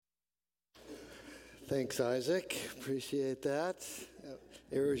Thanks, Isaac. Appreciate that.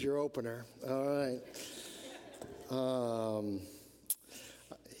 Here's your opener. All right.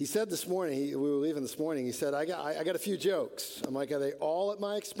 He said this morning, we were leaving this morning, he said, I got a few jokes. I'm like, are they all at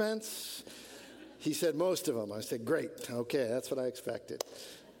my expense? He said, most of them. I said, great. Okay, that's what I expected.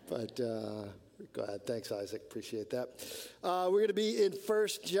 But go ahead. Thanks, Isaac. Appreciate that. We're going to be in 1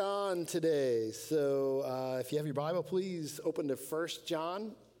 John today. So if you have your Bible, please open to 1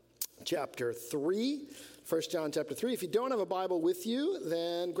 John chapter 3. 1 John chapter 3. If you don't have a Bible with you,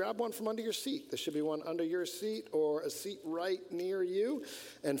 then grab one from under your seat. There should be one under your seat or a seat right near you.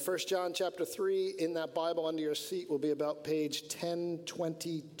 And 1 John chapter 3 in that Bible under your seat will be about page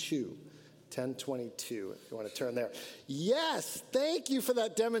 1022. 1022, if you want to turn there. Yes, thank you for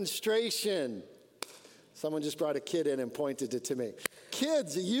that demonstration. Someone just brought a kid in and pointed it to me.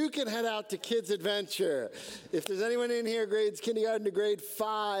 Kids, you can head out to Kids Adventure. If there's anyone in here, grades kindergarten to grade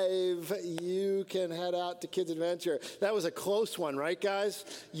 5, you can head out to Kids Adventure. That was a close one, right, guys?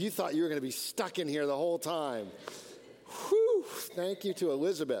 You thought you were going to be stuck in here the whole time. Whew, thank you to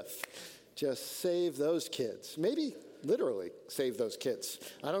Elizabeth. Just save those kids. Maybe literally save those kids.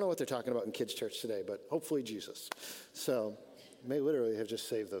 I don't know what they're talking about in kids' church today, but hopefully Jesus. So may literally have just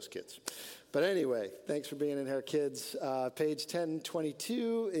saved those kids. But anyway, thanks for being in here, kids. Page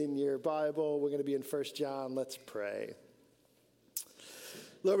 1022 in your Bible. We're going to be in 1 John. Let's pray.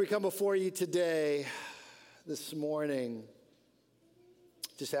 Lord, we come before you today, this morning,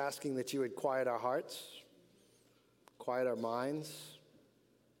 just asking that you would quiet our hearts, quiet our minds.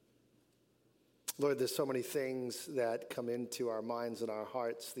 Lord, there's so many things that come into our minds and our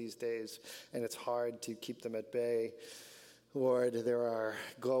hearts these days, and it's hard to keep them at bay. Lord, there are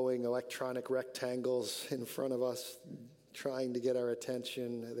glowing electronic rectangles in front of us trying to get our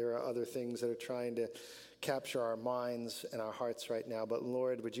attention. There are other things that are trying to capture our minds and our hearts right now. But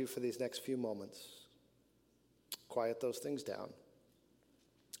Lord, would you, for these next few moments, quiet those things down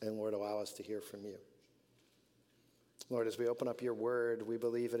and, Lord, allow us to hear from you. Lord, as we open up your word, we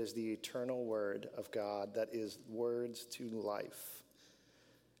believe it is the eternal word of God that is words to life.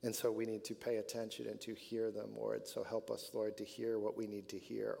 And so we need to pay attention and to hear them, Lord. So help us, Lord, to hear what we need to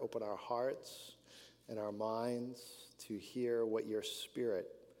hear. Open our hearts and our minds to hear what your Spirit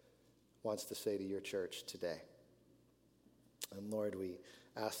wants to say to your church today. And Lord, we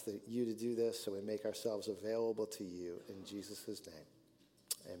ask that you to do this, so we make ourselves available to you in Jesus' name.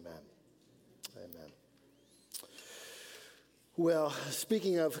 Amen. Amen. Well,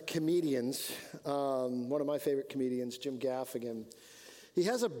 speaking of comedians, one of my favorite comedians, Jim Gaffigan, he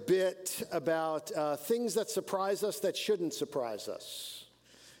has a bit about things that surprise us that shouldn't surprise us.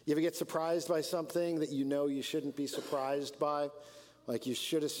 You ever get surprised by something that you know you shouldn't be surprised by? Like you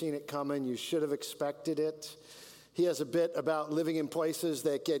should have seen it coming, you should have expected it. He has a bit about living in places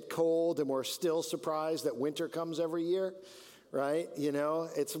that get cold and we're still surprised that winter comes every year, right? You know,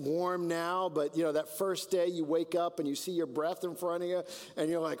 it's warm now, but you know, that first day you wake up and you see your breath in front of you and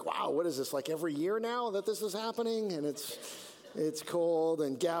you're like, wow, what is this, like every year now that this is happening? And it's cold,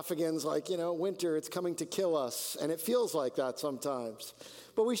 and Gaffigan's like, you know, winter, it's coming to kill us. And it feels like that sometimes.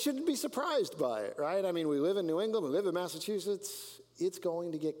 But we shouldn't be surprised by it, right? I mean, we live in New England, we live in Massachusetts. It's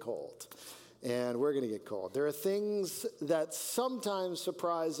going to get cold, and we're going to get cold. There are things that sometimes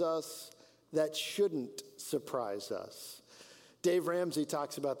surprise us that shouldn't surprise us. Dave Ramsey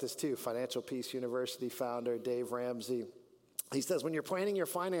talks about this too, Financial Peace University founder Dave Ramsey. He says, when you're planning your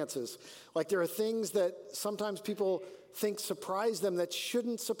finances, like there are things that sometimes people think surprise them that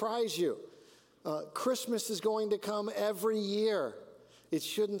shouldn't surprise you. Christmas is going to come every year. It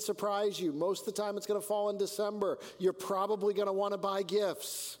shouldn't surprise you. Most of the time it's going to fall in December. You're probably going to want to buy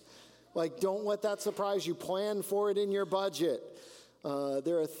gifts. Like, don't let that surprise you. Plan for it in your budget.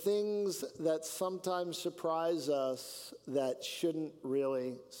 There are things that sometimes surprise us that shouldn't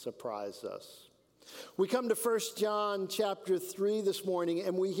really surprise us. We come to 1 John chapter 3 this morning,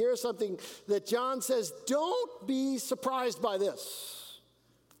 and we hear something that John says, don't be surprised by this.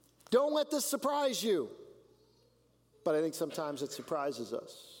 Don't let this surprise you. But I think sometimes it surprises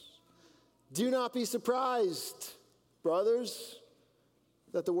us. Do not be surprised, brothers,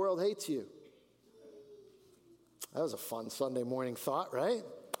 that the world hates you. That was a fun Sunday morning thought, right?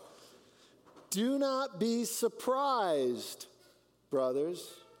 Do not be surprised, brothers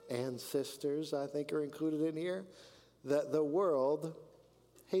and sisters, I think are included in here, that the world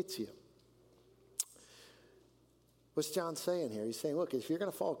hates you. What's John saying here? He's saying, look, if you're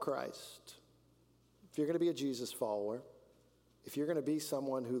going to follow Christ, if you're going to be a Jesus follower, if you're going to be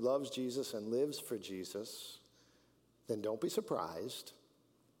someone who loves Jesus and lives for Jesus, then don't be surprised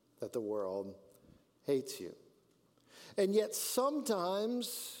that the world hates you. And yet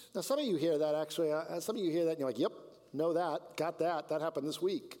sometimes, now some of you hear that actually, some of you hear that and you're like, yep, know that, got that, that happened this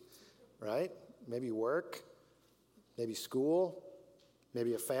week, right? Maybe work, maybe school,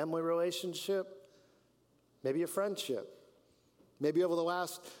 maybe a family relationship, maybe a friendship. Maybe over the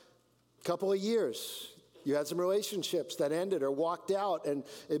last couple of years, you had some relationships that ended or walked out, and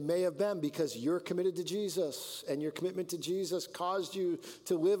it may have been because you're committed to Jesus, and your commitment to Jesus caused you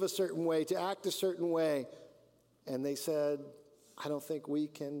to live a certain way, to act a certain way. And they said, I don't think we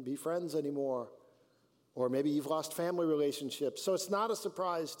can be friends anymore. Or maybe you've lost family relationships. So it's not a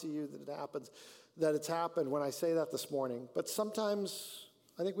surprise to you that it happens, that it's happened when I say that this morning. But sometimes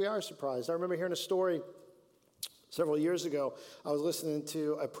I think we are surprised. I remember hearing a story several years ago. I was listening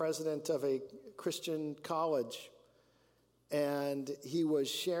to a president of a Christian college, and he was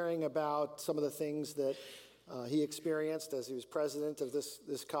sharing about some of the things that he experienced as he was president of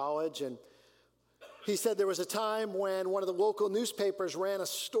this college. And he said there was a time when one of the local newspapers ran a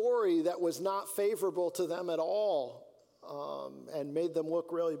story that was not favorable to them at all, and made them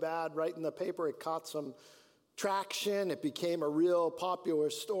look really bad right in the paper. It caught some traction. It became a real popular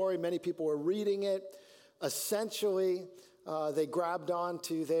story. Many people were reading it. Essentially, they grabbed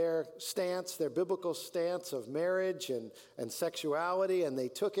onto their stance, their biblical stance of marriage and sexuality, and they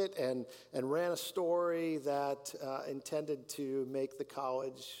took it and ran a story that intended to make the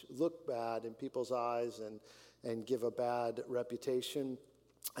college look bad in people's eyes and give a bad reputation.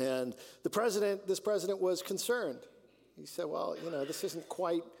 And this president was concerned. He said, well, this isn't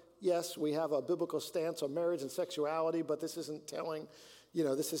quite, yes, we have a biblical stance on marriage and sexuality, but this isn't telling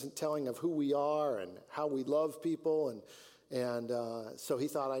of who we are and how we love people. And so he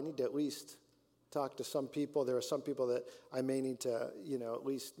thought, I need to at least talk to some people. There are some people that I may need to, at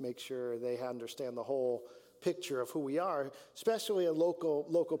least make sure they understand the whole picture of who we are, especially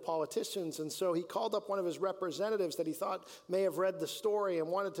local politicians. And so he called up one of his representatives that he thought may have read the story and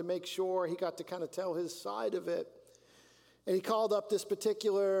wanted to make sure he got to kind of tell his side of it. And he called up this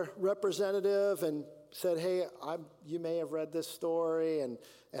particular representative and said, hey, you may have read this story, and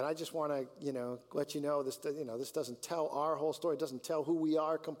I just want to, let you know this doesn't tell our whole story. It doesn't tell who we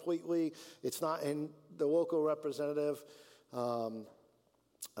are completely. It's not in the local representative,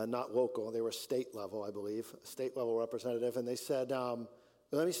 not local. They were state level, I believe, state level representative. And they said,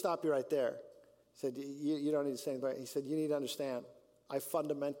 let me stop you right there. He said, you don't need to say anything. He said, you need to understand, I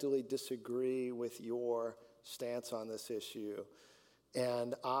fundamentally disagree with your stance on this issue.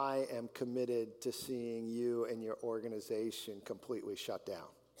 And I am committed to seeing you and your organization completely shut down.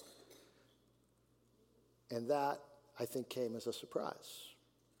 And that, I think, came as a surprise.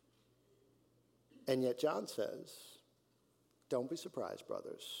 And yet John says, don't be surprised,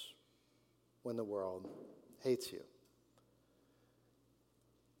 brothers, when the world hates you.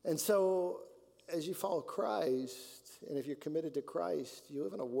 And so, as you follow Christ, and if you're committed to Christ, you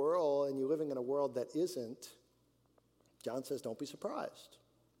live in a world, and you're living in a world that isn't. John says, don't be surprised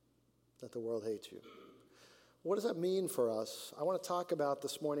that the world hates you. What does that mean for us? I want to talk about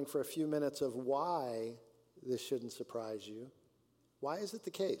this morning for a few minutes of why this shouldn't surprise you. Why is it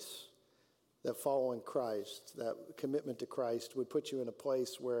the case that following Christ, that commitment to Christ, would put you in a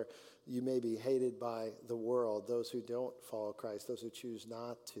place where you may be hated by the world, those who don't follow Christ, those who choose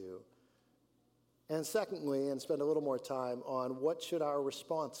not to? And secondly, and spend a little more time on what should our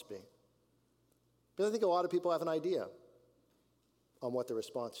response be? Because I think a lot of people have an idea on what the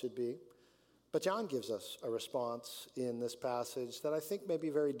response should be. But John gives us a response in this passage that I think may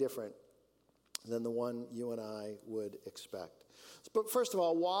be very different than the one you and I would expect. But first of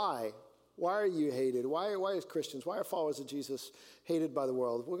all, why? Why are you hated? Why is Christians, why are followers of Jesus hated by the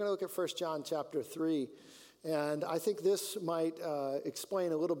world? We're going to look at 1 John chapter 3. And I think this might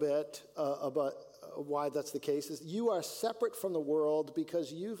explain a little bit about why that's the case. Is you are separate from the world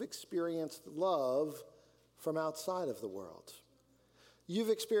because you've experienced love from outside of the world. You've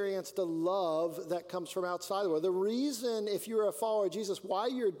experienced the love that comes from outside the world. The reason, if you're a follower of Jesus, why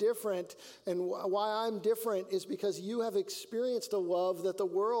you're different and why I'm different is because you have experienced a love that the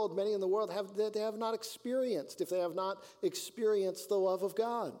world, many in the world, have not experienced, if they have not experienced the love of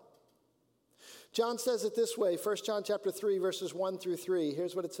God. John says it this way, 1 John chapter 3, verses 1 through 3.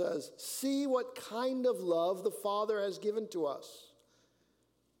 Here's what it says. See what kind of love the Father has given to us,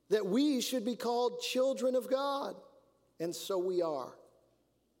 that we should be called children of God. And so we are.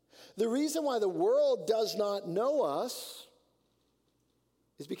 The reason why the world does not know us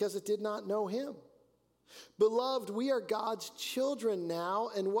is because it did not know him. Beloved, we are God's children now,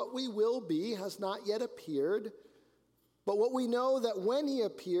 and what we will be has not yet appeared. But what we know that when he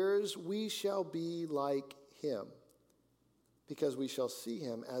appears, we shall be like him, because we shall see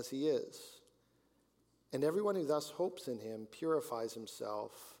him as he is. And everyone who thus hopes in him purifies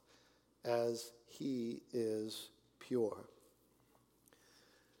himself as he is pure.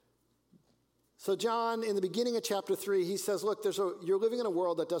 So John, in the beginning of chapter 3, he says, look, you're living in a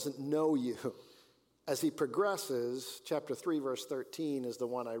world that doesn't know you. As he progresses, chapter 3, verse 13 is the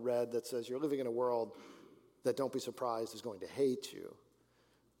one I read that says, you're living in a world that, don't be surprised, is going to hate you.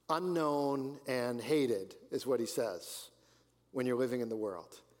 Unknown and hated is what he says when you're living in the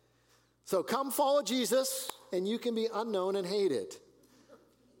world. So come follow Jesus, and you can be unknown and hated.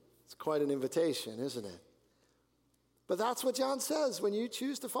 It's quite an invitation, isn't it? But that's what John says. When you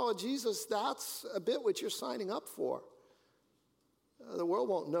choose to follow Jesus, that's a bit what you're signing up for. The world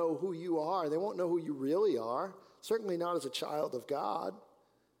won't know who you are. They won't know who you really are, certainly not as a child of God.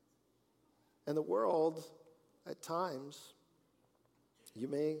 And the world, at times, you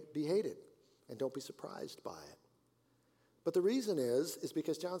may be hated, and don't be surprised by it. But the reason is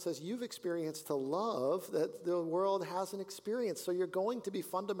because John says you've experienced a love that the world hasn't experienced, so you're going to be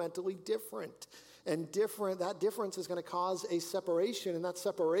fundamentally different. And that difference is going to cause a separation, and that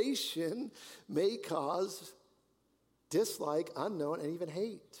separation may cause dislike, unknown, and even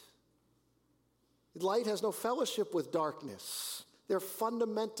hate. Light has no fellowship with darkness. They're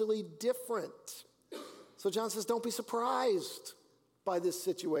fundamentally different. So John says, don't be surprised by this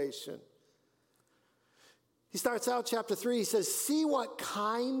situation. He starts out chapter 3, he says, see what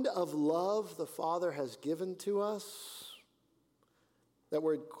kind of love the Father has given to us. That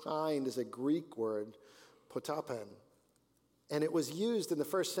word kind is a Greek word, potapen. And it was used in the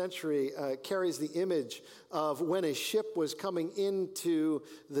first century, carries the image of when a ship was coming into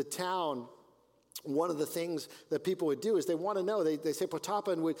the town. One of the things that people would do is they want to know, they say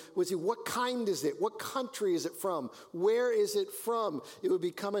potapen would say, what kind is it? What country is it from? Where is it from? It would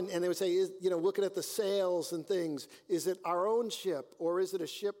be coming, and they would say, looking at the sails and things, is it our own ship, or is it a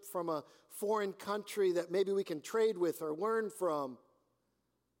ship from a foreign country that maybe we can trade with or learn from?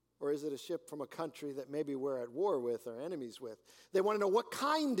 Or is it a ship from a country that maybe we're at war with or enemies with? They want to know, what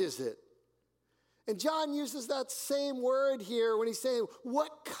kind is it? And John uses that same word here when he's saying,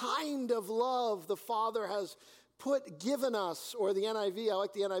 what kind of love the Father has given us, or the NIV, I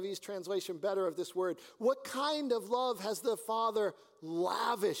like the NIV's translation better of this word. What kind of love has the Father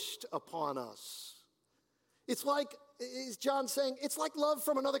lavished upon us? It's like, is John saying, it's like love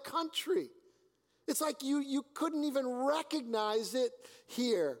from another country. It's like you couldn't even recognize it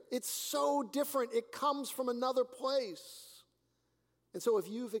here. It's so different. It comes from another place. And so if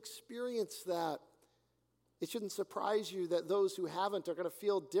you've experienced that, it shouldn't surprise you that those who haven't are going to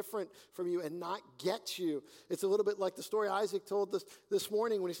feel different from you and not get you. It's a little bit like the story Isaac told this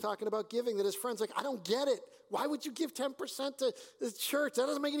morning when he's talking about giving, that his friend's like, I don't get it. Why would you give 10% to the church? That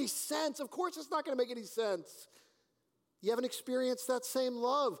doesn't make any sense. Of course it's not going to make any sense. You haven't experienced that same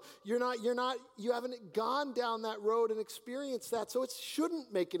love. You haven't gone down that road and experienced that, so it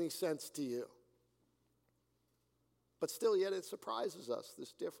shouldn't make any sense to you. But still, yet it surprises us,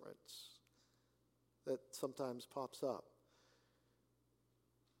 this difference that sometimes pops up.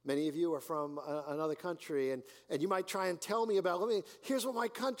 Many of you are from another country, and you might try and tell me about, here's what my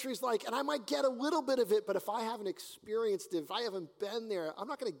country's like, and I might get a little bit of it, but if I haven't experienced it, if I haven't been there, I'm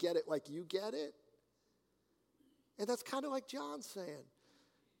not going to get it like you get it. And that's kind of like John's saying.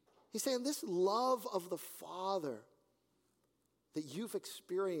 He's saying this love of the Father that you've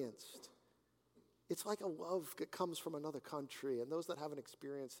experienced, it's like a love that comes from another country, and those that haven't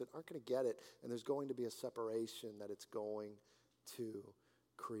experienced it aren't going to get it, and there's going to be a separation that it's going to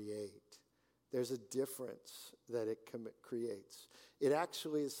create. There's a difference that it creates. It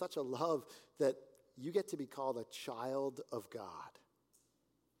actually is such a love that you get to be called a child of God.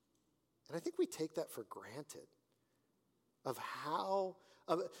 And I think we take that for granted.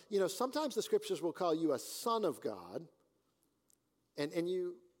 Sometimes the scriptures will call you a son of God, and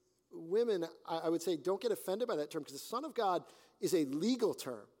you women, I would say, don't get offended by that term, because the son of God is a legal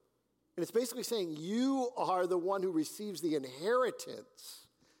term, and it's basically saying you are the one who receives the inheritance.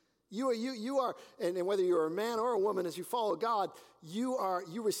 You are, and whether you're a man or a woman, as you follow God, you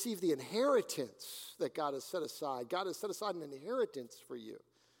receive the inheritance that God has set aside. God has set aside an inheritance for you.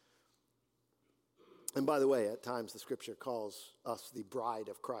 And by the way, at times the scripture calls us the bride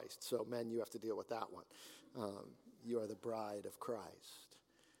of Christ. So men, you have to deal with that one. You are the bride of Christ.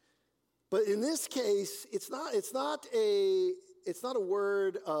 But in this case, it's not a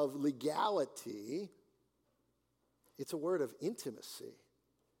word of legality. It's a word of intimacy.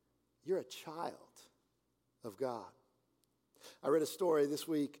 You're a child of God. I read a story this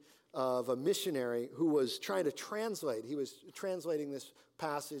week of a missionary who was trying to translate. He was translating this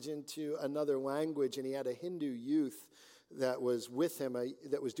passage into another language, and he had a Hindu youth that was with him,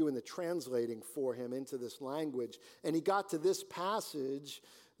 that was doing the translating for him into this language. And he got to this passage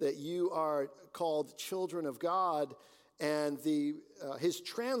that you are called children of God, and his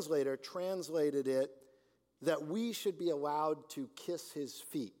translator translated it that we should be allowed to kiss his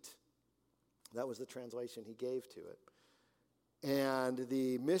feet. That was the translation he gave to it. And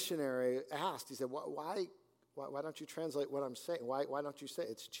the missionary asked, he said, why don't you translate what I'm saying? Why don't you say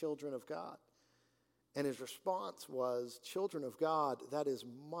it's children of God? And his response was, children of God, that is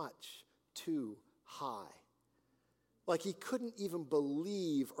much too high. Like he couldn't even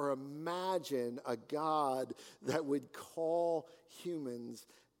believe or imagine a God that would call humans,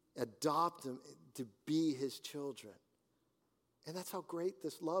 adopt them to be his children. And that's how great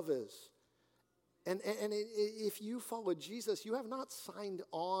this love is. And if you follow Jesus, you have not signed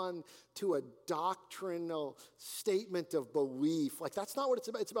on to a doctrinal statement of belief. Like, that's not what it's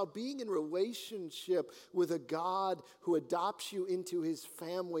about. It's about being in relationship with a God who adopts you into his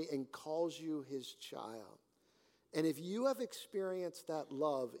family and calls you his child. And if you have experienced that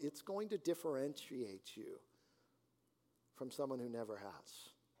love, it's going to differentiate you from someone who never has.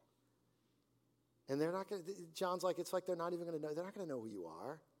 And they're not going to, John's like, it's like they're not even going to know. They're not going to know who you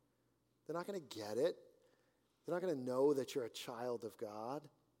are. They're not going to get it. They're not going to know that you're a child of God.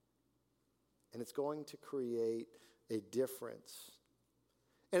 And it's going to create a difference.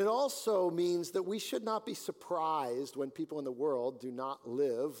 And it also means that we should not be surprised when people in the world do not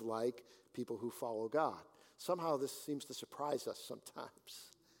live like people who follow God. Somehow this seems to surprise us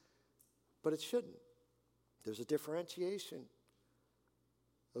sometimes. But it shouldn't. There's a differentiation.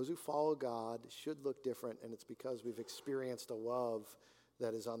 Those who follow God should look different, and it's because we've experienced a love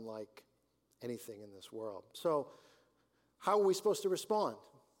that is unlike anything in this world. So, how are we supposed to respond?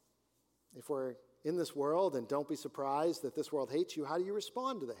 If we're in this world, and don't be surprised that this world hates you, how do you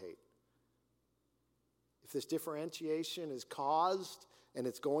respond to the hate? If this differentiation is caused and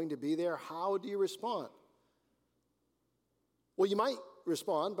it's going to be there, how do you respond? Well, you might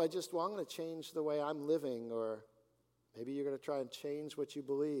respond by just, I'm going to change the way I'm living, or maybe you're going to try and change what you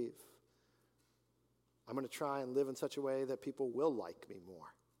believe. I'm going to try and live in such a way that people will like me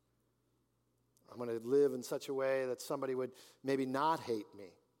more. I'm going to live in such a way that somebody would maybe not hate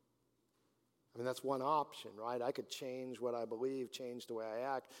me. I mean, that's one option, right? I could change what I believe, change the way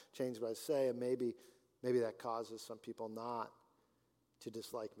I act, change what I say, and maybe that causes some people not to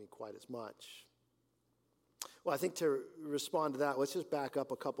dislike me quite as much. Well, I think to respond to that, let's just back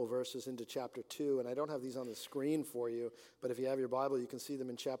up a couple verses into chapter 2. And I don't have these on the screen for you, but if you have your Bible, you can see them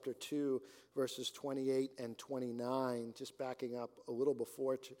in chapter 2, verses 28 and 29, just backing up a little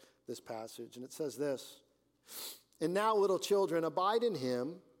before this passage. And it says this, "And now, little children, abide in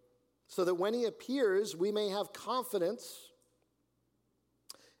him, so that when he appears, we may have confidence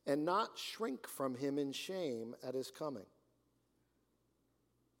and not shrink from him in shame at his coming.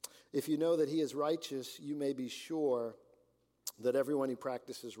 If you know that he is righteous, you may be sure that everyone who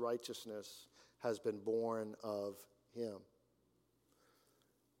practices righteousness has been born of him."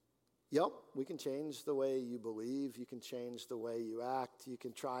 Yep, we can change the way you believe. You can change the way you act. You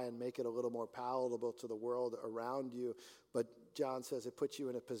can try and make it a little more palatable to the world around you. But John says it puts you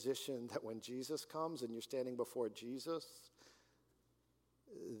in a position that when Jesus comes and you're standing before Jesus,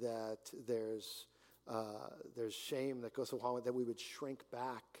 that there's shame that goes along with that. We would shrink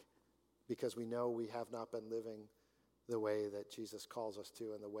back because we know we have not been living the way that Jesus calls us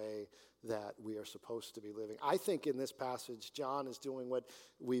to and the way that we are supposed to be living. I think in this passage, John is doing what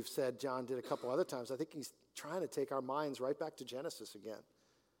we've said John did a couple other times. I think he's trying to take our minds right back to Genesis again.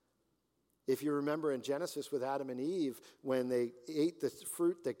 If you remember in Genesis with Adam and Eve, when they ate the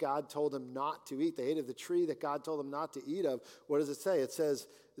fruit that God told them not to eat, they ate of the tree that God told them not to eat of, what does it say? It says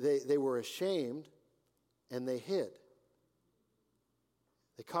they were ashamed and they hid.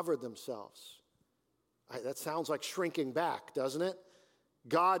 They covered themselves. That sounds like shrinking back, doesn't it?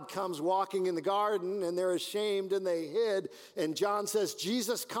 God comes walking in the garden and they're ashamed and they hid. And John says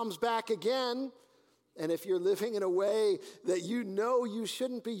Jesus comes back again. And if you're living in a way that you know you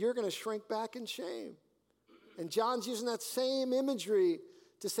shouldn't be, you're going to shrink back in shame. And John's using that same imagery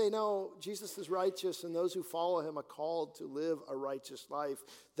to say, no, Jesus is righteous and those who follow him are called to live a righteous life.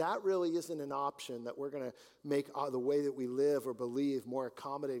 That really isn't an option that we're going to make the way that we live or believe more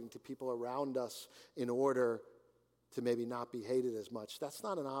accommodating to people around us in order to maybe not be hated as much. That's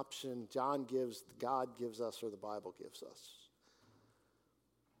not an option John gives, God gives us, or the Bible gives us.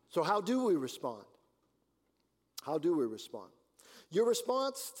 So how do we respond? How do we respond? Your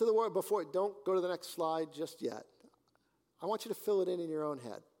response to the word, don't go to the next slide just yet. I want you to fill it in your own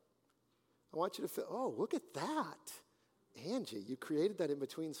head. I want you to feel, oh, look at that. Angie, you created that in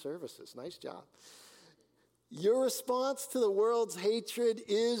between services. Nice job. Your response to the world's hatred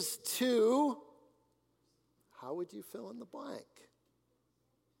is to, how would you fill in the blank?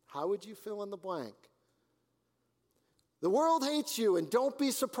 How would you fill in the blank? The world hates you, and don't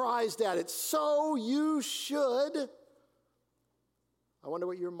be surprised at it. So you should. I wonder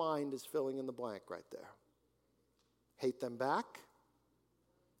what your mind is filling in the blank right there. Hate them back?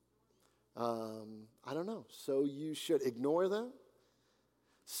 I don't know. So you should ignore them?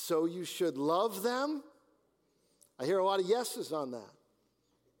 So you should love them? I hear a lot of yeses on that.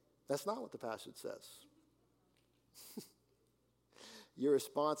 That's not what the passage says. Your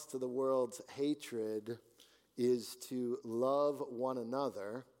response to the world's hatred is to love one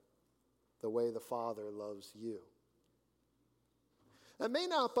another the way the Father loves you. That may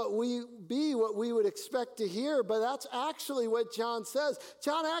not be what we would expect to hear, but that's actually what John says.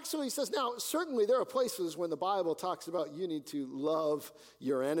 John actually says, now, certainly there are places when the Bible talks about you need to love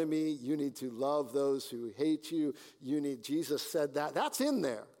your enemy, you need to love those who hate you, Jesus said that. That's in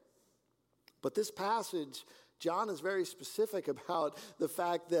there. But this passage, John is very specific about the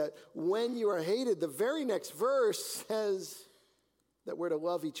fact that when you are hated, the very next verse says that we're to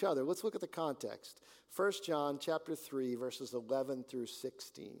love each other. Let's look at the context. 1 John chapter 3, verses 11 through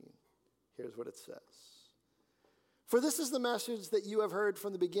 16. Here's what it says. For this is the message that you have heard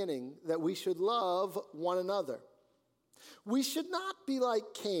from the beginning, that we should love one another. We should not be like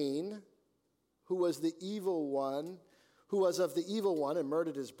Cain, who was of the evil one and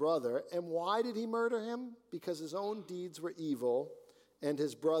murdered his brother. And why did he murder him? Because his own deeds were evil and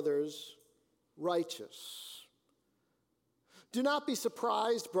his brother's righteous. Do not be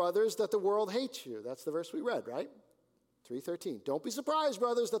surprised, brothers, that the world hates you. That's the verse we read, right? 3:13. Don't be surprised,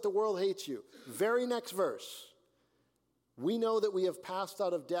 brothers, that the world hates you. Very next verse. We know that we have passed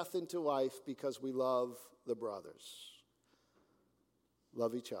out of death into life because we love the brothers.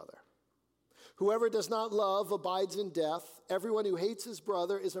 Love each other. Whoever does not love abides in death. Everyone who hates his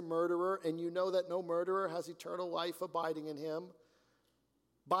brother is a murderer, and you know that no murderer has eternal life abiding in him.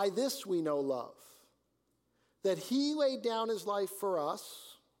 By this we know love, that he laid down his life for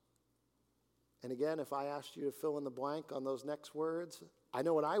us. And again, if I asked you to fill in the blank on those next words, I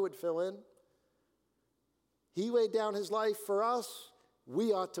know what I would fill in. He laid down his life for us.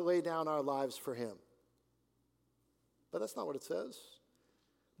 We ought to lay down our lives for him. But that's not what it says.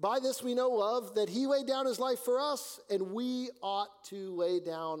 By this we know love, that he laid down his life for us, and we ought to lay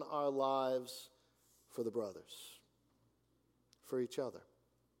down our lives for the brothers, for each other.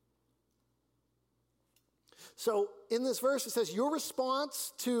 So in this verse it says, your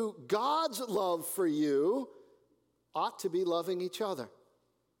response to God's love for you ought to be loving each other.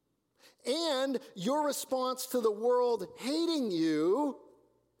 And your response to the world hating you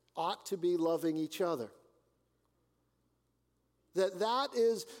ought to be loving each other. That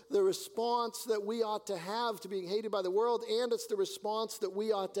is the response that we ought to have to being hated by the world, and it's the response that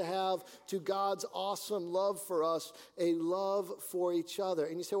we ought to have to God's awesome love for us, a love for each other.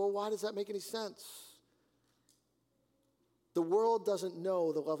 And you say, well, why does that make any sense? The world doesn't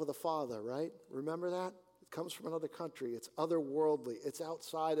know the love of the Father, right? Remember that? It comes from another country. It's otherworldly. It's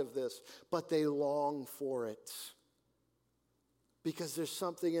outside of this, but they long for it. Because there's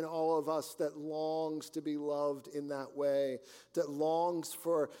something in all of us that longs to be loved in that way, that longs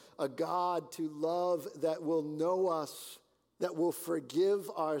for a God to love that will know us, that will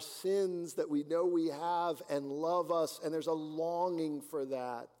forgive our sins that we know we have and love us, and there's a longing for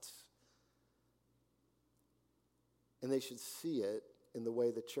that. And they should see it in the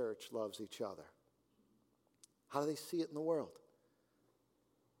way the church loves each other. How do they see it in the world?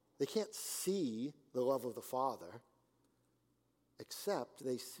 They can't see the love of the Father, except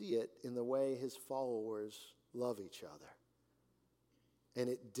they see it in the way his followers love each other. And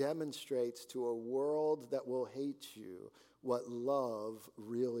it demonstrates to a world that will hate you what love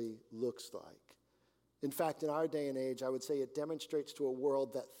really looks like. In fact, in our day and age, I would say it demonstrates to a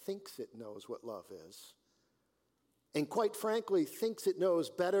world that thinks it knows what love is. And quite frankly, thinks it knows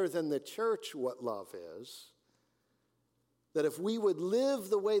better than the church what love is. That if we would live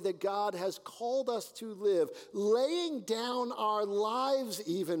the way that God has called us to live, laying down our lives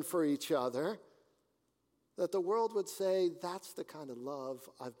even for each other, that the world would say, that's the kind of love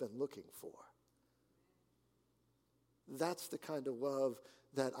I've been looking for. That's the kind of love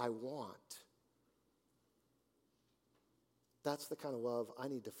that I want. That's the kind of love I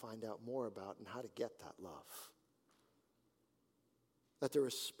need to find out more about and how to get that love. That the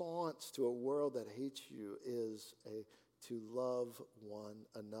response to a world that hates you is to love one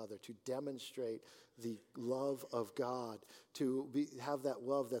another, to demonstrate the love of God, to have that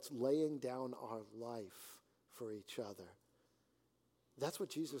love that's laying down our life for each other. That's what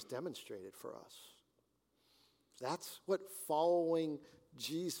Jesus demonstrated for us. That's what following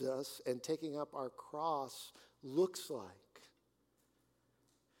Jesus and taking up our cross looks like.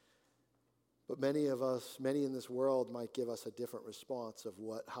 But many of us, many in this world might give us a different response of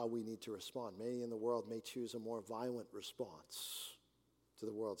how we need to respond. Many in the world may choose a more violent response to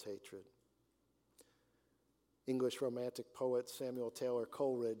the world's hatred. English romantic poet Samuel Taylor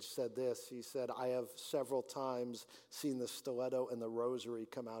Coleridge said this. He said, "I have several times seen the stiletto and the rosary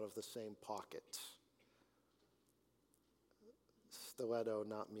come out of the same pocket." Stiletto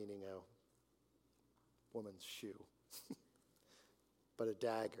not meaning a woman's shoe, but a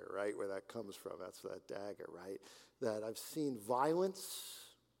dagger, right? Where that comes from, that's that dagger, right? That I've seen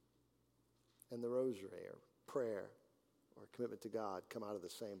violence and the rosary or prayer or commitment to God come out of the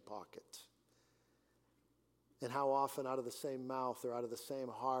same pocket. And how often out of the same mouth or out of the same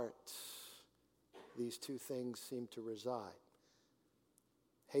heart these two things seem to reside.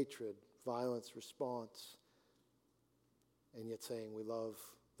 Hatred, violence, response, and yet saying we love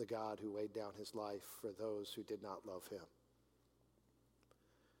the God who laid down his life for those who did not love him.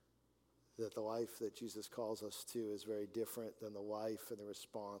 That the life that Jesus calls us to is very different than the life and the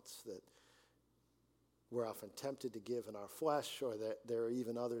response that we're often tempted to give in our flesh, or that there are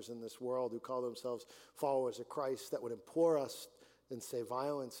even others in this world who call themselves followers of Christ that would implore us and say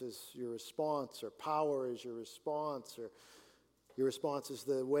violence is your response, or power is your response, or your response is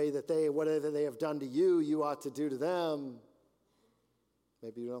the way that whatever they have done to you, you ought to do to them.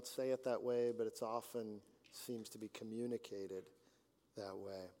 Maybe you don't say it that way, but it's often seems to be communicated that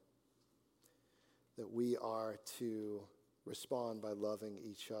way. That we are to respond by loving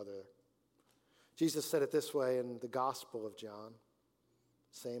each other. Jesus said it this way in the Gospel of John,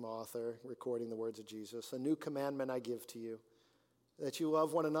 same author recording the words of Jesus. "A new commandment I give to you, that you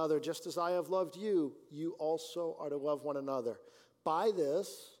love one another just as I have loved you. You also are to love one another. By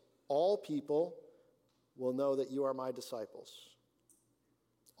this, all people will know that you are my disciples."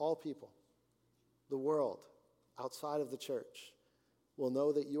 All people, the world, outside of the church, will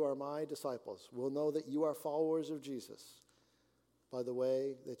know that you are my disciples, will know that you are followers of Jesus by the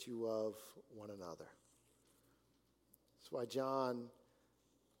way that you love one another. That's why John,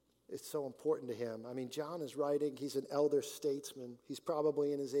 it's so important to him. I mean, John is writing, he's an elder statesman. He's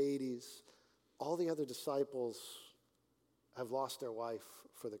probably in his 80s. All the other disciples have lost their life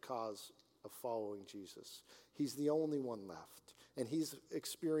for the cause of following Jesus. He's the only one left. And he's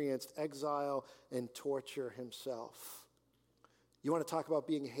experienced exile and torture himself. You want to talk about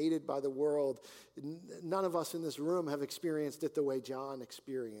being hated by the world? None of us in this room have experienced it the way John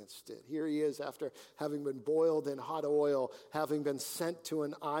experienced it. Here he is after having been boiled in hot oil, having been sent to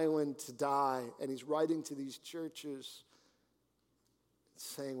an island to die, and he's writing to these churches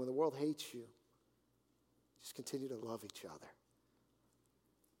saying, when the world hates you, just continue to love each other.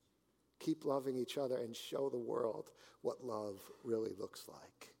 Keep loving each other and show the world what love really looks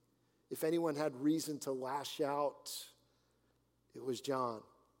like. If anyone had reason to lash out, it was John.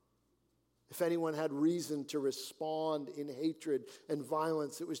 If anyone had reason to respond in hatred and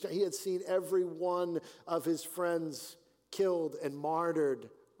violence, it was John. He had seen every one of his friends killed and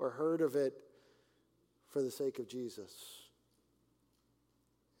martyred or heard of it for the sake of Jesus.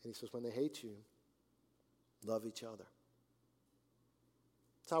 And he says, when they hate you, love each other.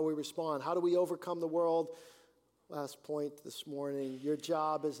 That's how we respond. How do we overcome the world? Last point this morning. Your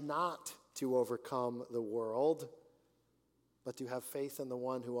job is not to overcome the world, but to have faith in the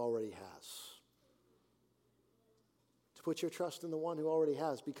one who already has. To put your trust in the one who already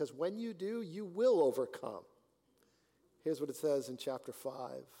has, because when you do, you will overcome. Here's what it says in chapter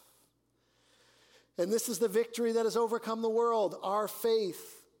 5. And this is the victory that has overcome the world, our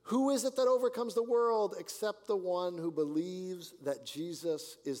faith. Who is it that overcomes the world except the one who believes that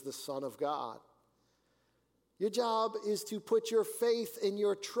Jesus is the Son of God? Your job is to put your faith and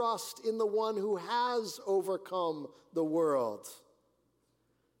your trust in the one who has overcome the world.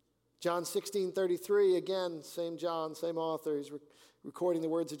 John 16:33, again, same John, same author. He's recording the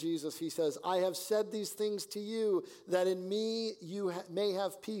words of Jesus. He says, I have said these things to you, that in me you may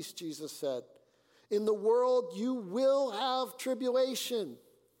have peace, Jesus said. In the world you will have tribulation.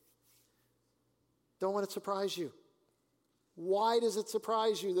 Don't let it surprise you. Why does it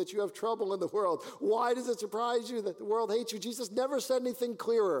surprise you that you have trouble in the world? Why does it surprise you that the world hates you? Jesus never said anything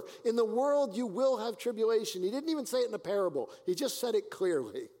clearer. In the world you will have tribulation. He didn't even say it in a parable. He just said it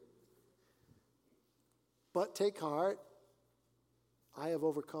clearly. But take heart, I have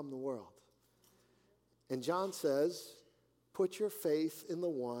overcome the world. And John says, put your faith in the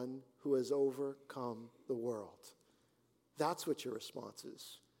one who has overcome the world. That's what your response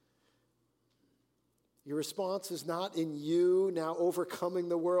is. Your response is not in you now overcoming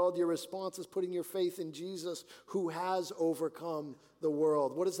the world. Your response is putting your faith in Jesus who has overcome the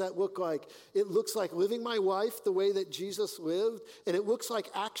world. What does that look like? It looks like living my life the way that Jesus lived, and it looks like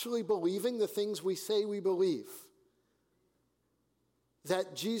actually believing the things we say we believe.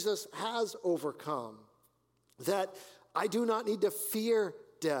 That Jesus has overcome. That I do not need to fear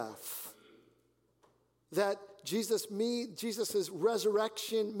death. That Jesus'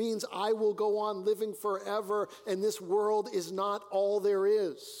 resurrection means I will go on living forever, and this world is not all there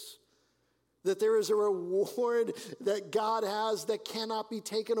is. That there is a reward that God has that cannot be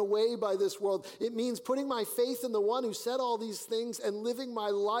taken away by this world. It means putting my faith in the one who said all these things and living my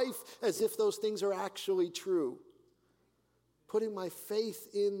life as if those things are actually true. Putting my faith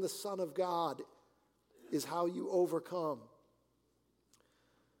in the Son of God is how you overcome.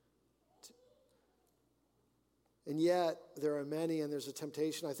 And yet, there are many, and there's a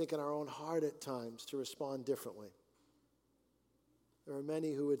temptation, I think, in our own heart at times to respond differently. There are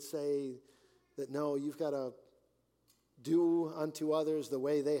many who would say that, no, you've got to do unto others the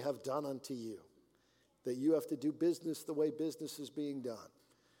way they have done unto you. That you have to do business the way business is being done.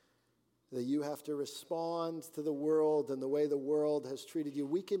 That you have to respond to the world and the way the world has treated you.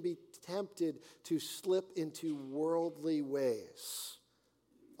 We can be tempted to slip into worldly ways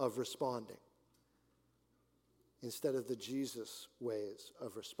of responding instead of the Jesus ways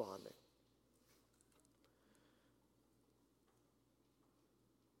of responding.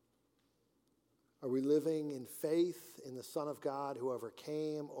 Are we living in faith in the Son of God who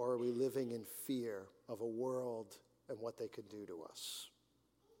overcame, or are we living in fear of a world and what they could do to us?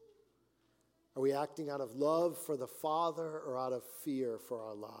 Are we acting out of love for the Father or out of fear for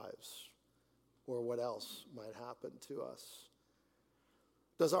our lives or what else might happen to us?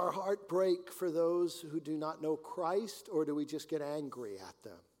 Does our heart break for those who do not know Christ, or do we just get angry at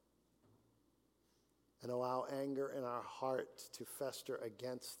them and allow anger in our heart to fester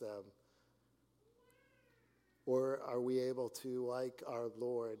against them? Or are we able to, like our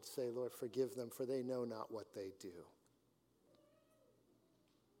Lord, say, Lord, forgive them, for they know not what they do?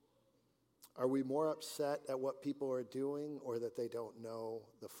 Are we more upset at what people are doing, or that they don't know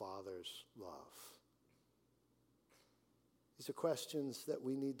the Father's love? These are questions that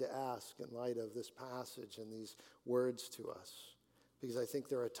we need to ask in light of this passage and these words to us, because I think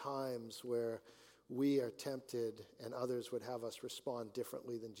there are times where we are tempted and others would have us respond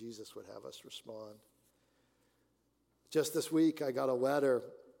differently than Jesus would have us respond. Just this week, I got a letter.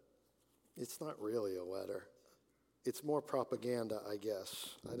 It's not really a letter. It's more propaganda, I guess.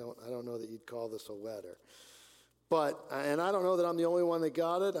 I don't know that you'd call this a letter. But, and I don't know that I'm the only one that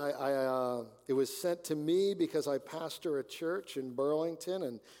got it. It was sent to me because I pastor a church in Burlington,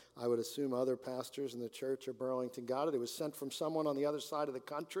 and I would assume other pastors in the church of Burlington got it. It was sent from someone on the other side of the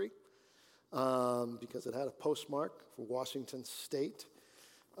country because it had a postmark for Washington State.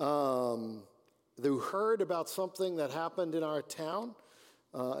 Who heard about something that happened in our town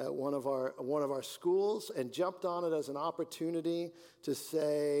at one of our schools and jumped on it as an opportunity to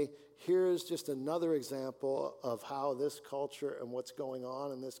say, here's just another example of how this culture and what's going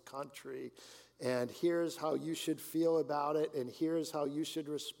on in this country, and here's how you should feel about it, and here's how you should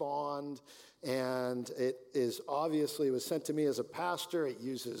respond. And it was sent to me as a pastor. It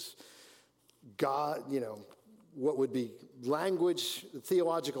uses God, what would be language,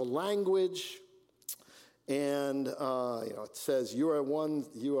 theological language. And, it says, you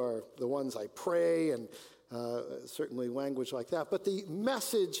are the ones I pray, and certainly language like that. But the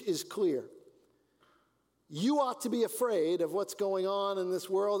message is clear. You ought to be afraid of what's going on in this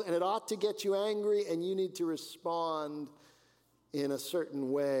world, and it ought to get you angry, and you need to respond in a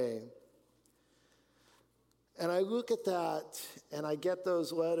certain way. And I look at that, and I get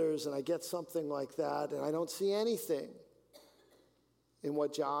those letters, and I get something like that, and I don't see anything in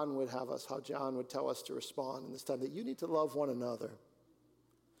what John would have us, how John would tell us to respond in this time, that you need to love one another.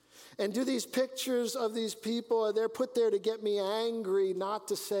 And do these pictures of these people, they're put there to get me angry, not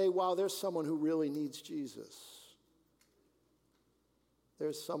to say, wow, there's someone who really needs Jesus.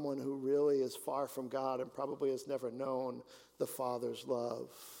 There's someone who really is far from God and probably has never known the Father's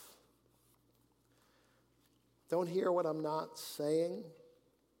love. Don't hear what I'm not saying.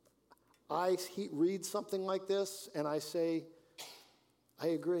 I read something like this and I say, I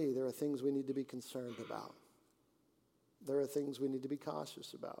agree, there are things we need to be concerned about. There are things we need to be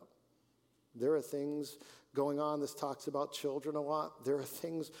cautious about. There are things going on. This talks about children a lot. There are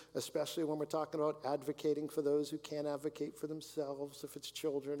things, especially when we're talking about advocating for those who can't advocate for themselves, if it's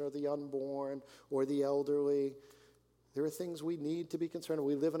children or the unborn or the elderly. There are things we need to be concerned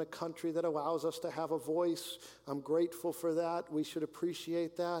with. We live in a country that allows us to have a voice. I'm grateful for that. We should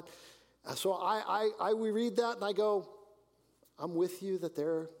appreciate that. So we read that and I go, I'm with you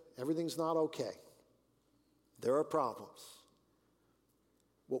that everything's not okay. There are problems.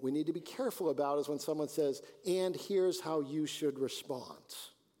 What we need to be careful about is when someone says, and here's how you should respond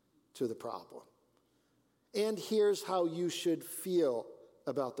to the problem. And here's how you should feel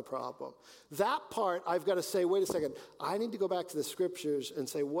about the problem. That part, I've got to say, wait a second, I need to go back to the scriptures and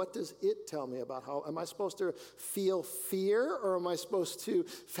say, what does it tell me about how, am I supposed to feel fear, or am I supposed to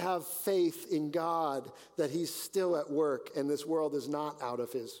have faith in God that he's still at work and this world is not out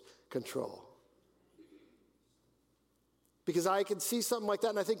of his control? Because I can see something like that,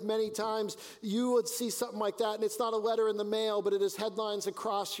 and I think many times you would see something like that, and it's not a letter in the mail, but it is headlines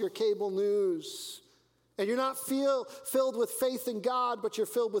across your cable news. And you're not filled with faith in God, but you're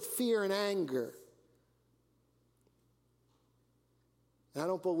filled with fear and anger. And I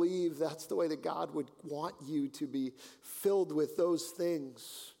don't believe that's the way that God would want you to be filled with those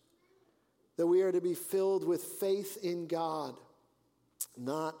things. That we are to be filled with faith in God,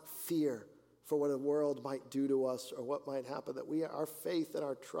 not fear for what the world might do to us or what might happen. That our faith and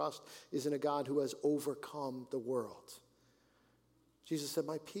our trust is in a God who has overcome the world. Jesus said,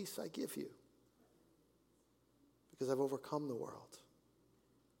 my peace I give you, because I've overcome the world.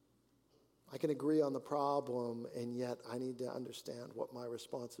 I can agree on the problem, and yet I need to understand what my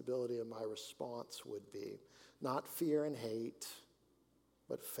responsibility and my response would be. Not fear and hate,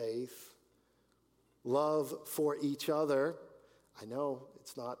 but faith. Love for each other. I know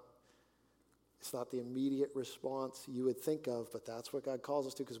it's not the immediate response you would think of, but that's what God calls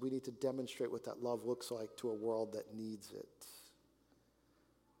us to, because we need to demonstrate what that love looks like to a world that needs it.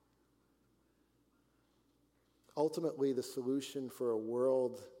 Ultimately, the solution for a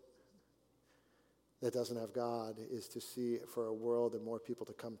world that doesn't have God is to see for a world and more people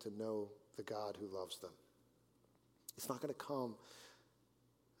to come to know the God who loves them. It's not going to come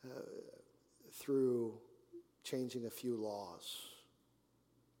through changing a few laws.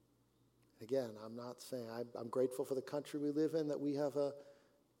 Again, I'm not saying, I'm grateful for the country we live in, that we have an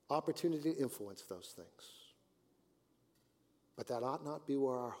opportunity to influence those things. But that ought not be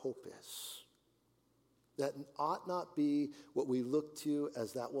where our hope is. That ought not be what we look to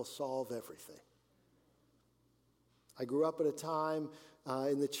as that will solve everything. I grew up at a time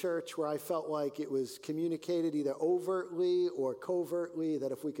in the church where I felt like it was communicated either overtly or covertly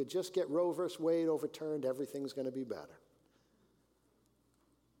that if we could just get Roe versus Wade overturned, everything's going to be better.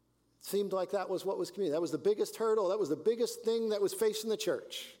 It seemed like that was what was communicated. That was the biggest hurdle. That was the biggest thing that was facing the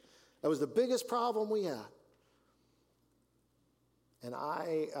church. That was the biggest problem we had. And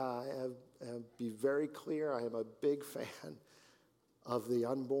I be very clear, I am a big fan of the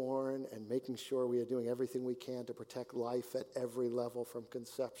unborn and making sure we are doing everything we can to protect life at every level from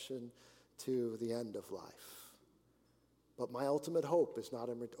conception to the end of life. But my ultimate hope is not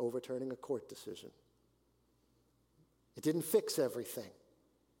in overturning a court decision. It didn't fix everything.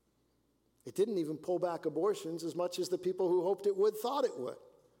 It didn't even pull back abortions as much as the people who hoped it would thought it would.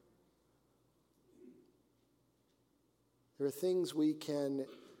 There are things we can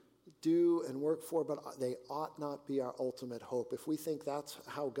do and work for, but they ought not be our ultimate hope. If we think that's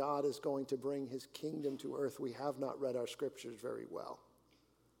how God is going to bring his kingdom to earth, we have not read our scriptures very well.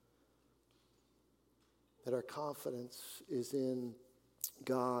 That our confidence is in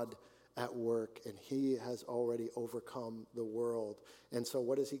God at work, and he has already overcome the world. And so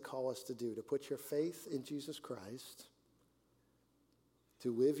what does he call us to do? To put your faith in Jesus Christ,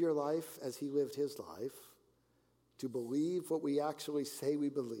 to live your life as he lived his life, to believe what we actually say we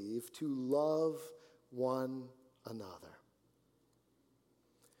believe, to love one another.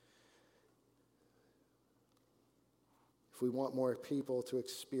 If we want more people to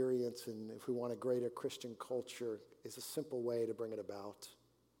experience, and if we want a greater Christian culture, it's a simple way to bring it about.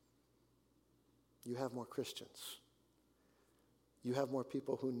 You have more Christians. You have more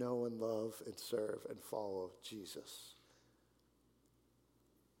people who know and love and serve and follow Jesus.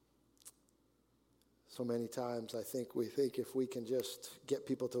 So many times we think if we can just get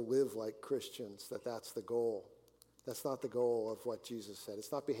people to live like Christians, that's the goal. That's not the goal of what Jesus said.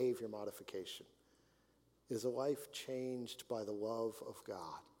 It's not behavior modification. It is a life changed by the love of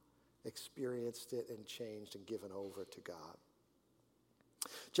God, experienced it and changed and given over to God.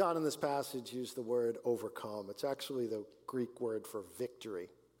 John in this passage used the word overcome. It's actually the Greek word for victory.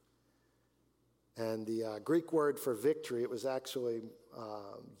 And the Greek word for victory, it was actually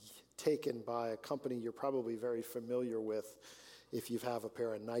taken by a company you're probably very familiar with if you have a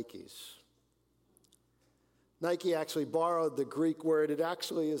pair of Nikes. Nike actually borrowed the Greek word. It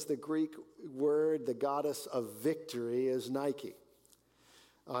actually is the Greek word, the goddess of victory is Nike.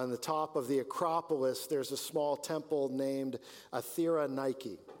 On the top of the Acropolis, there's a small temple named Athera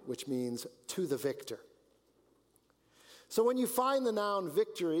Nike, which means to the victor. So when you find the noun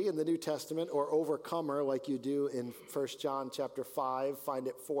victory in the New Testament, or overcomer, like you do in 1 John chapter 5, find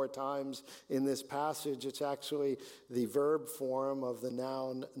it 4 times in this passage, it's actually the verb form of the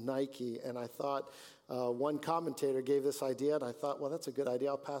noun Nike. And I thought, one commentator gave this idea, and I thought, well, that's a good idea.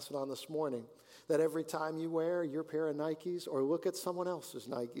 I'll pass it on this morning. That every time you wear your pair of Nikes or look at someone else's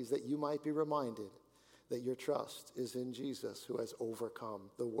Nikes, that you might be reminded that your trust is in Jesus, who has overcome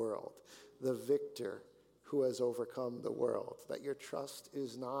the world, the victor who has overcome the world. That your trust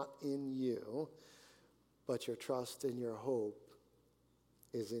is not in you, but your trust and your hope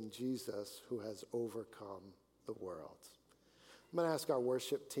is in Jesus, who has overcome the world. I'm going to ask our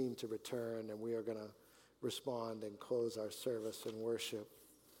worship team to return, and we are going to respond and close our service in worship.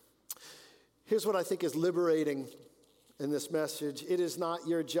 Here's what I think is liberating in this message. It is not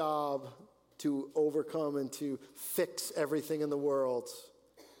your job to overcome and to fix everything in the world.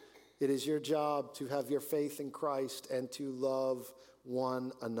 It is your job to have your faith in Christ and to love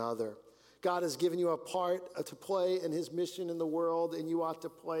one another. God has given you a part to play in his mission in the world, and you ought to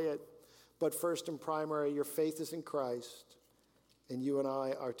play it. But first and primary, your faith is in Christ, and you and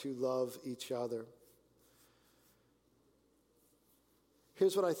I are to love each other.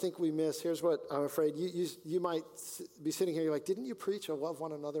 Here's what I think we miss. Here's what I'm afraid. You might be sitting here, you're like, didn't you preach a love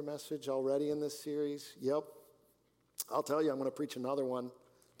one another message already in this series? Yep. I'll tell you, I'm going to preach another one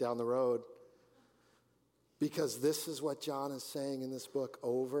down the road. Because this is what John is saying in this book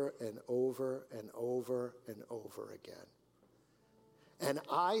over and over and over and over again. And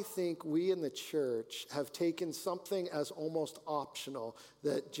I think we in the church have taken something as almost optional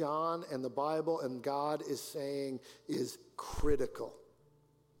that John and the Bible and God is saying is critical,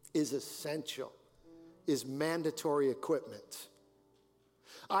 is essential, is mandatory equipment.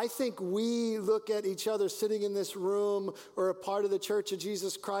 I think we look at each other sitting in this room or a part of the Church of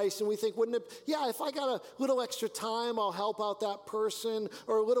Jesus Christ, and we think, wouldn't it, if I got a little extra time, I'll help out that person,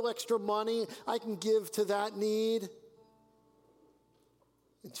 or a little extra money I can give to that need.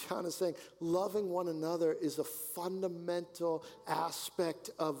 And John is saying, loving one another is a fundamental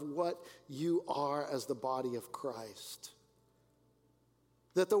aspect of what you are as the body of Christ.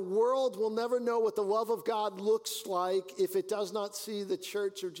 That the world will never know what the love of God looks like if it does not see the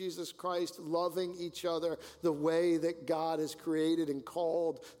Church of Jesus Christ loving each other the way that God has created and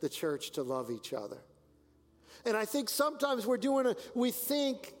called the church to love each other. And I think sometimes we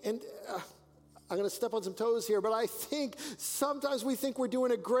think, and I'm going to step on some toes here, but I think sometimes we think we're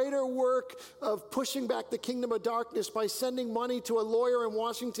doing a greater work of pushing back the kingdom of darkness by sending money to a lawyer in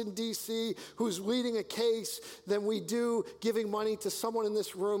Washington, D.C. who's leading a case than we do giving money to someone in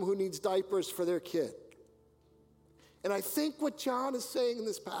this room who needs diapers for their kid. And I think what John is saying in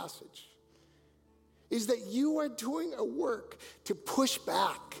this passage is that you are doing a work to push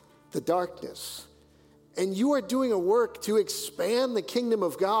back the darkness, and you are doing a work to expand the kingdom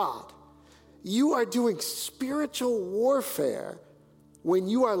of God. You are doing spiritual warfare when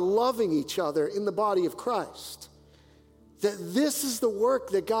you are loving each other in the body of Christ. That this is the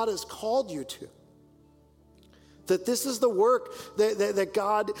work that God has called you to. That this is the work that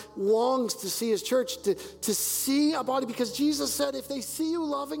God longs to see his church, to see a body. Because Jesus said, if they see you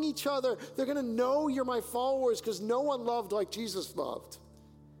loving each other, they're going to know you're my followers, because no one loved like Jesus loved.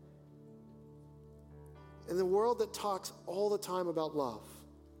 In the world that talks all the time about love,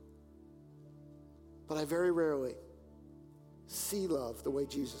 but I very rarely see love the way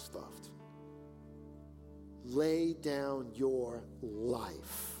Jesus loved. Lay down your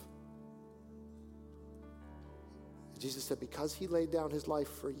life. Jesus said, because he laid down his life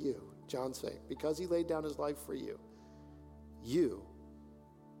for you, John saying, because he laid down his life for you, you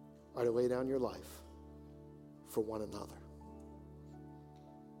are to lay down your life for one another.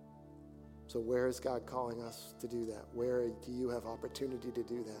 So where is God calling us to do that? Where do you have opportunity to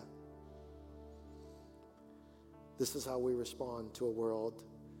do that? This is how we respond to a world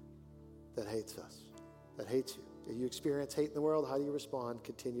that hates us, that hates you. If you experience hate in the world, how do you respond?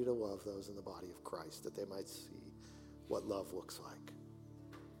 Continue to love those in the body of Christ, that they might see what love looks like.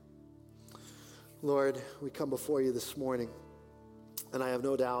 Lord, we come before you this morning, and I have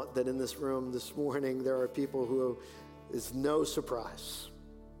no doubt that in this room this morning there are people who is no surprise.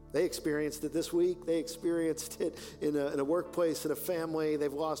 They experienced it this week. They experienced it in a workplace, in a family.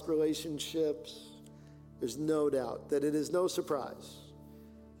 They've lost relationships. There's no doubt that it is no surprise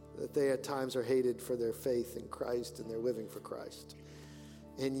that they at times are hated for their faith in Christ and they're living for Christ.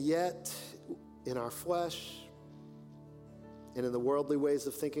 And yet, in our flesh and in the worldly ways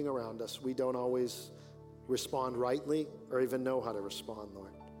of thinking around us, we don't always respond rightly or even know how to respond,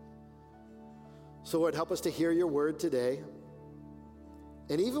 Lord. So, Lord, help us to hear your word today.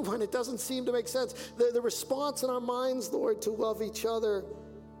 And even when it doesn't seem to make sense, the response in our minds, Lord, to love each other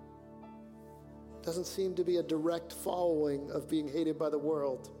doesn't seem to be a direct following of being hated by the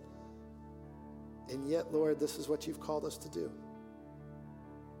world. And yet, Lord, this is what you've called us to do.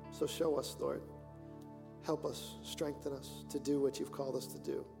 So show us, Lord. Help us, strengthen us to do what you've called us to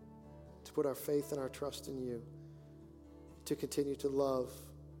do, to put our faith and our trust in you, to continue to love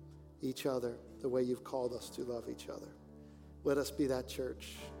each other the way you've called us to love each other. Let us be that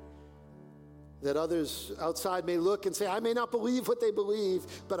church that others outside may look and say, I may not believe what they believe,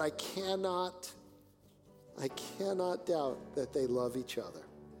 but I cannot doubt that they love each other.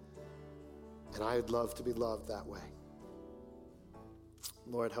 And I'd love to be loved that way.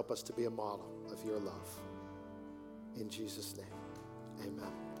 Lord, help us to be a model of your love. In Jesus' name,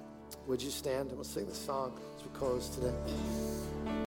 amen. Would you stand and we'll sing the song as we close today?